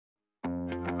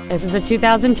This is a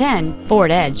 2010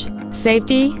 Ford Edge.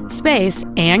 Safety, space,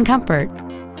 and comfort.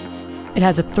 It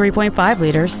has a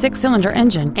 3.5-liter six-cylinder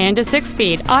engine and a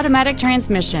 6-speed automatic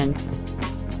transmission.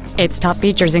 Its top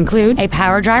features include a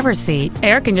power driver's seat,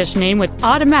 air conditioning with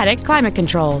automatic climate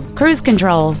control, cruise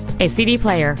control, a CD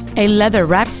player, a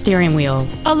leather-wrapped steering wheel,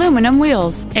 aluminum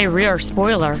wheels, a rear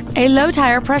spoiler, a low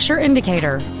tire pressure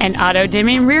indicator, an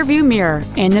auto-dimming rear-view mirror,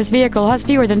 and this vehicle has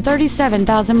fewer than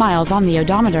 37,000 miles on the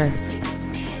odometer.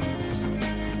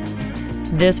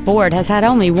 This Ford has had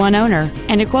only one owner,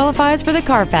 and it qualifies for the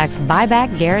Carfax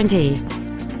buyback guarantee.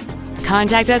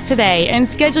 Contact us today and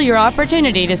schedule your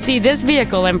opportunity to see this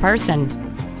vehicle in person.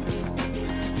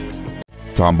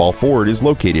 Tomball Ford is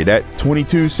located at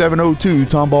 22702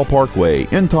 Tomball Parkway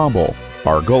in Tomball.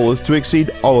 Our goal is to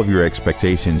exceed all of your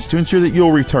expectations to ensure that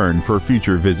you'll return for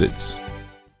future visits.